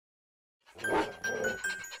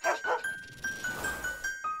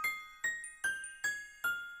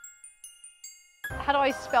How do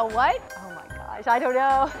I spell what? Oh my gosh, I don't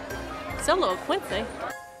know. Xoloitzcuintli.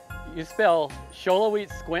 You spell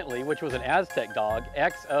Xoloitzcuintli, which was an Aztec dog,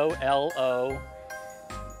 X-O-L-O.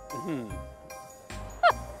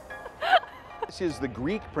 This is the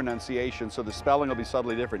Greek pronunciation, so the spelling will be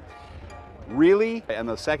subtly different. Really? And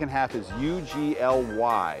the second half is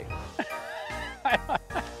U-G-L-Y.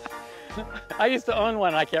 I used to own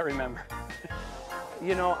one, I can't remember.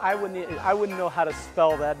 You know, I wouldn't know how to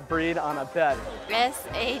spell that breed on a bet.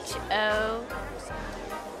 S-H-O.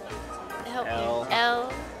 Help me.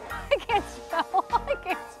 L. I can't spell. I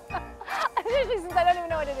can't spell. Especially since I don't even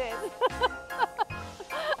know what it is.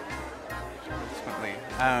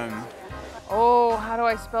 Oh, how do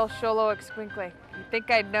I spell Xoloitzcuintli? You think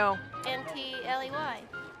I'd know? N-T-L-E-Y.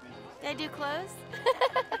 Did I do close?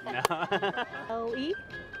 No. L-E?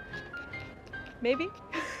 Maybe?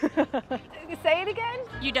 Say it again?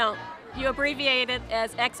 You don't. You abbreviate it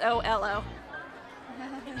as X-O-L-O.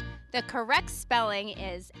 The correct spelling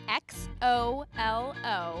is Xoloitzcuintli.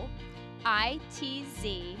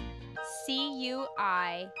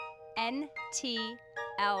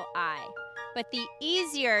 But the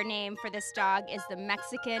easier name for this dog is the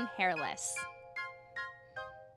Mexican Hairless.